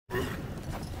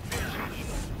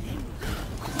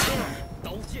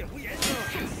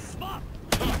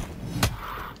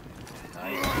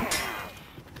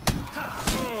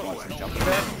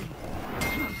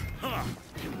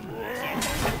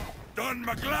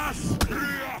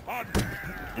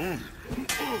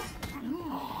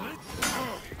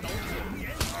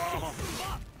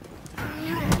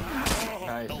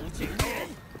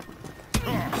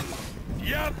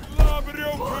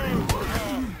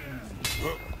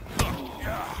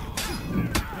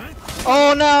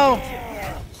Oh no!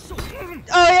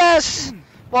 Oh yes!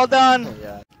 Well done!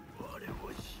 Yeah.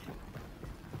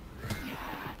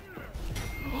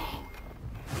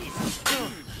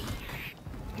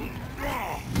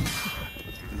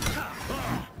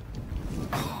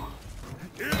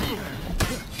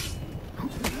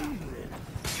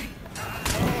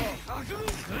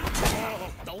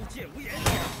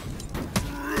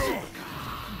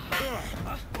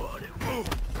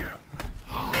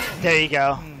 There you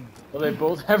go. Will they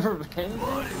both have revenge?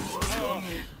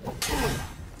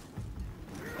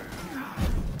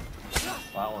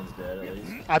 That one's dead at least.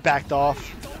 I backed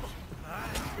off.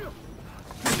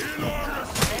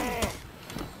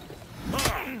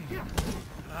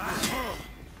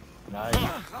 Nice.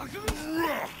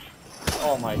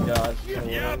 Oh my gosh.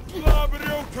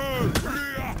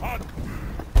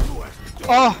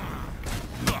 Oh!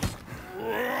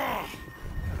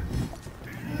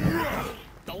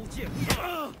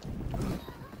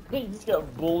 He just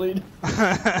got bullied.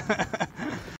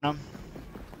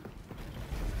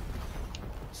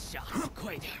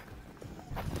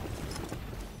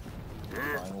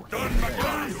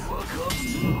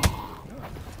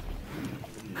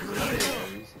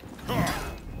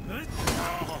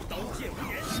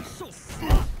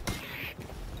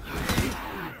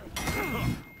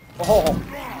 Oh!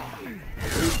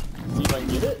 See if I can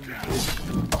get it?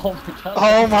 Oh my god.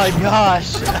 Oh my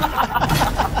gosh!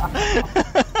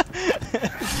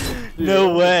 Dude,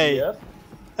 No way!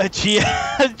 GF? A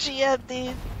GF,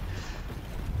 dude!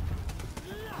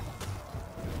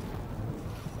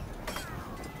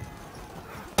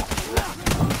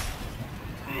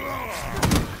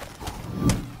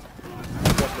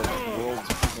 That's the world's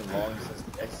freaking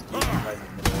longest execution right in the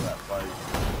middle of that fight.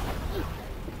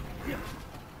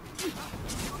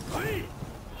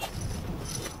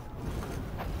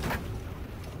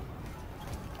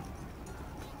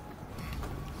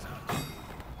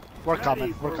 We're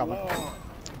coming, we're coming.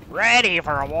 Ready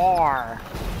for a war!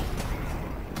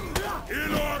 You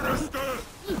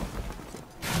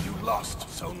lost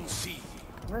Zone C.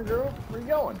 Come here, girl. Where you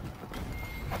going?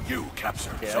 You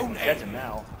captured Okay, I Zone can catch A. him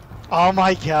now. Oh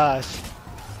my gosh.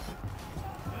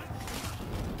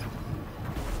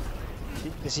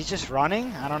 Is he just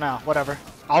running? I don't know. Whatever.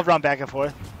 I'll run back and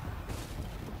forth.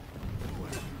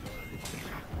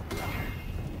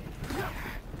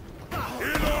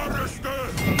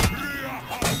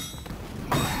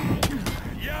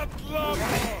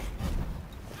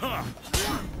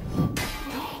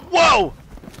 Whoa!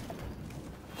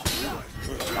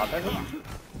 Top heavy?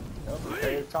 Nope,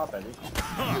 okay, top heavy.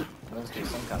 Let's do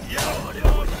some kind of.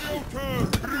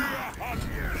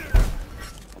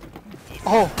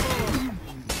 Oh!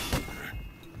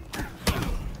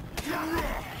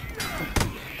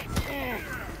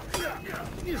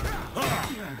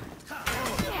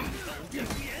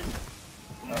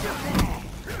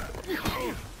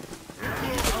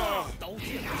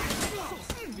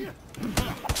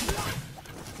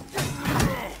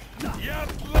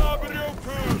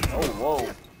 Oh, whoa.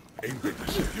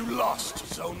 You lost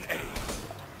Zone A.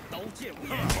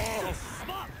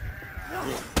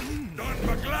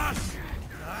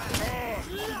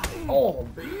 Oh,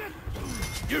 baby.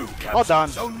 You captured Well done.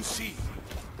 Zone C.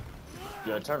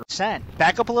 Yeah, turn. Sand.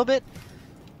 Back up a little bit.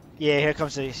 Yeah, here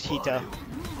comes the Hito.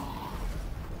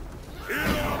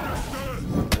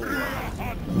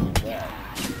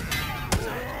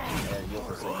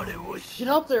 Get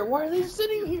up there. Why are they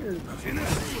sitting here?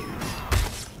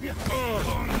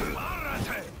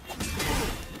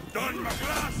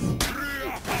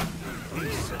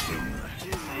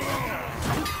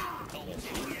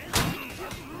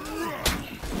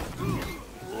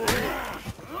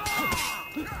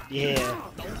 Yeah.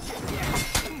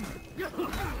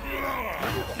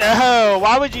 No,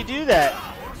 why would you do that?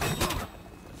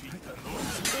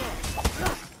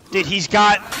 Dude, he's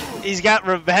got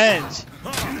revenge. Do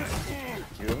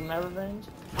you even have revenge?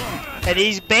 And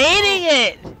he's baiting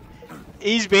it!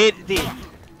 He's baiting it.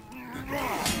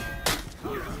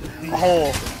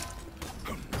 Oh.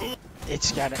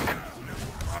 It's got it.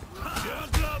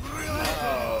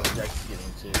 Oh, Jack's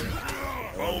getting too.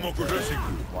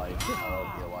 Light. I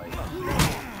love your light.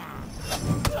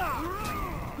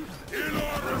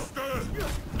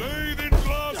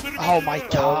 Oh my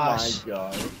gosh. Oh my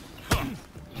god.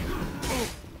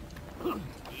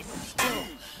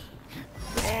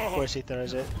 Of course he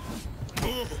throws it.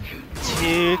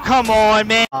 Dude, come on,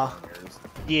 man.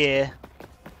 Yeah,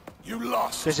 You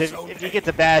lost because Zone if you A. get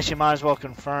the bash, you might as well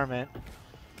confirm it.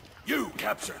 You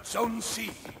captured Zone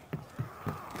C.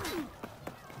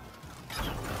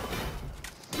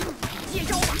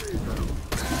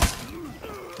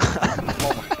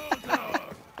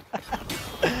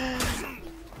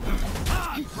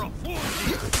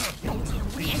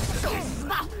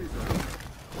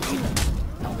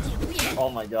 Oh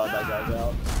my god, that guy's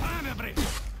out.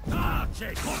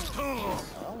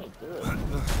 Oh, good.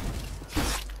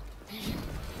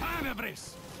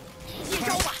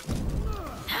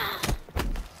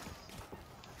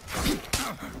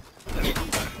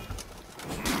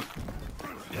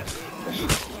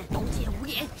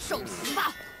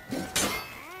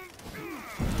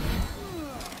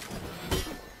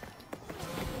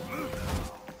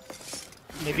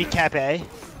 Maybe cap A.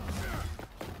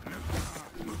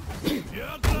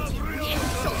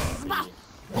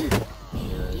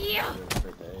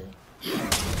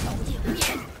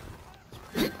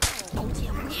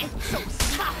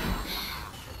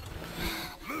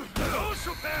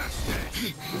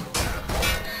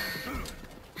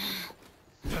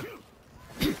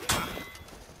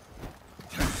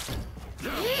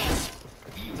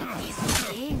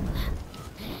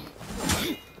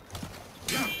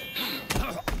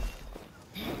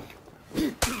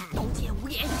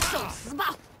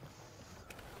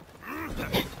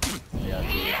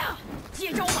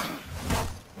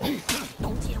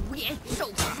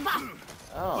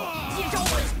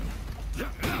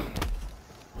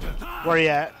 Where you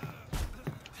at?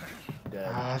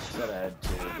 Dead. Said I had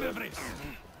two, but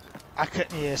I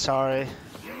couldn't. Yeah, sorry.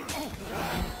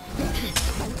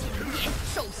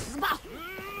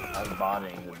 I was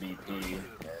botting the BP, and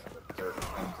the dirt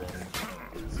comes in.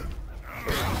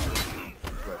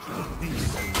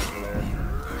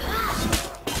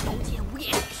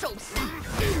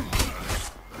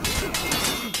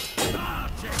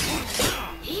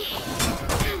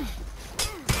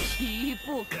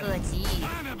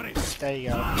 There you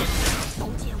go.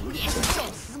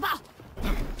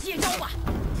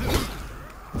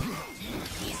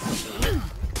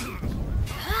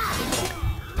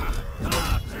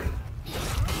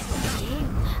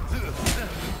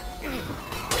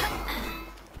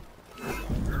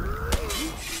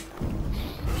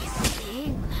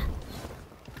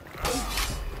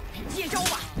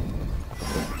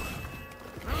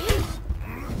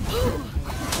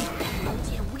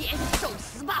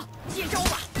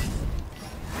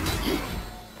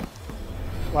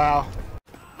 Wow.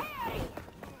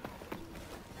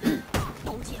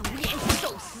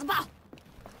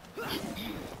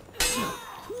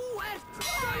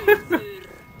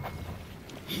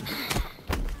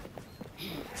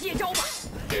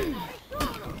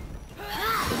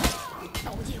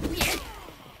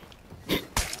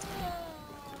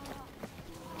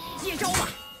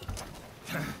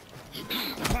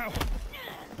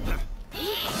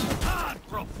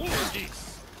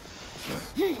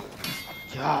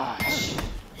 Gosh.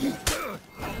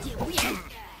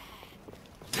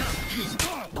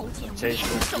 Chase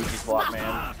the squeaky flop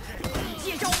man.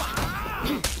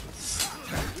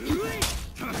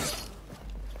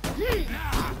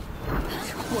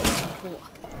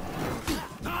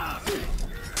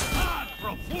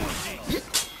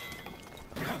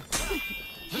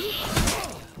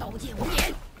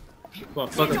 Well,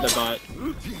 fuck up the bot.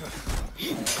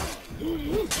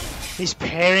 He's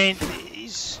parrying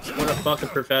these. What a fucking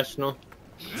professional.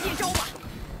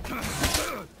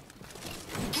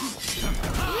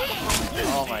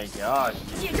 Oh my gosh.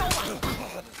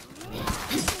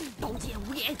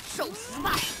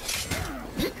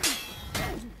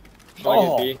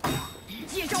 Oh, B.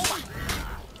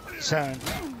 Zone.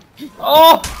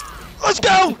 Oh! Let's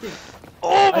go!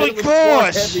 Oh my hit with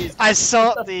gosh! 4 heavies. I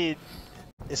saw it, dude.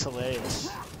 It's hilarious.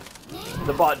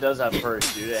 The bot does have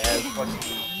first, dude. It has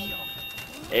fucking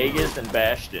Aegis and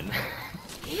Bastion.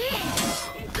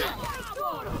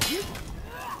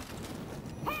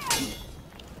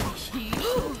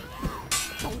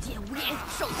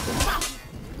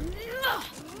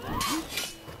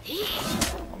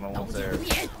 I'm almost there.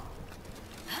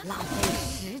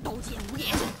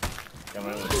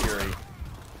 Coming in with Fury.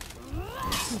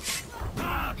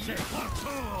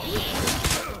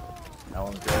 That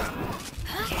one's dead.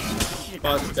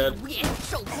 Bot's dead.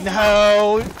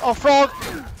 No! Oh, frog!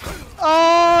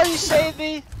 Oh, you saved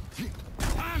me!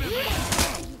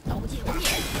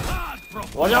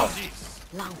 Watch out!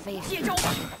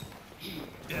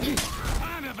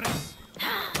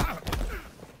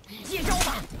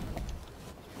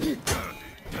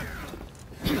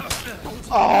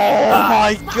 Oh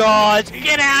my god!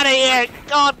 Get out of here!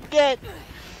 God, get!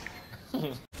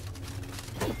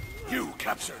 You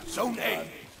captured Zone A.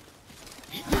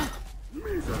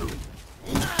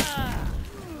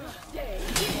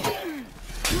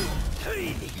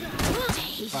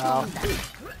 Wow.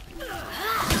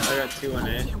 I got 2 on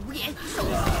A.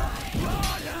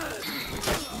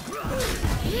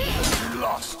 You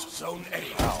lost Zone A.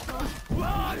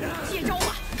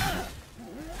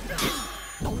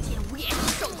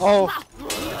 Oh.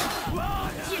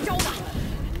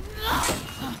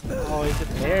 Oh, he's a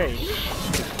parry.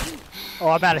 Oh,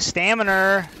 I'm out of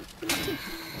stamina. He's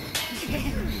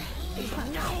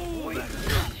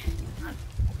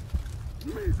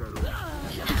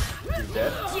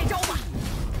dead.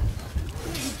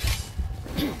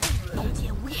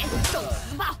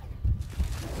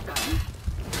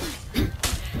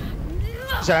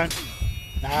 Zone.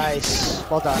 Nice.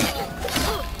 Well done.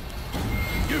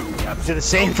 You Did captured the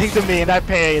same thing to me and I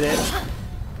parried it.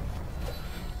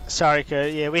 Sorry,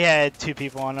 Kurt. Yeah, we had 2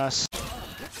 people on us. I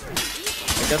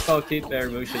guess I'll keep their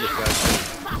Musha distraction.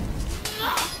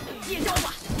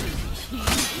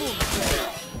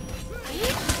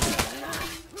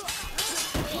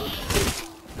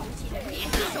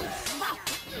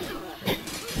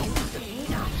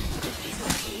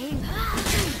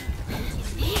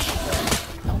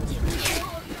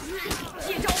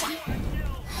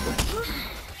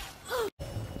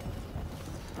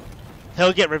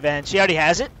 He'll get revenge. He already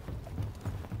has it.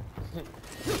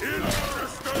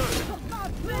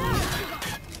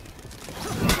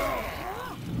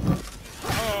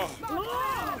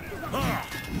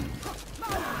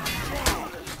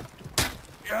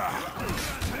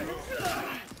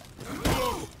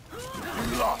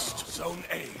 lost Zone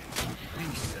A.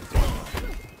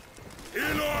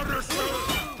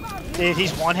 Dude,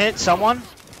 he's one hit. Someone?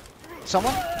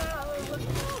 Someone?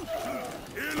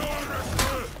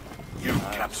 You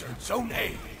captured Zone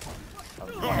A. I'm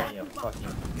calling you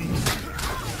fucking.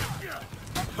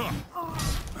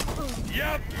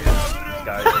 This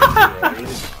guy's like,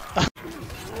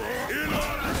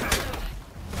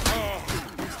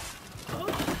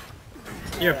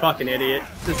 You're a fucking idiot.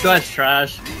 This guy's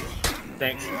trash.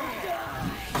 Thanks.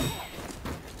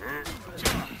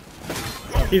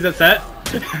 He's upset.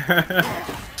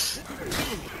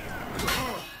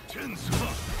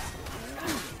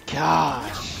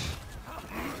 Gosh.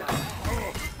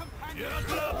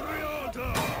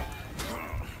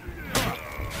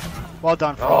 Well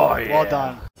done, Fro. Oh, yeah. Well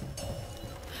done.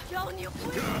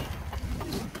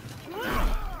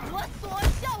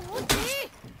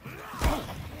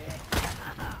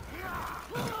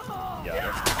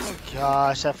 yeah.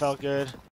 Gosh, that felt good.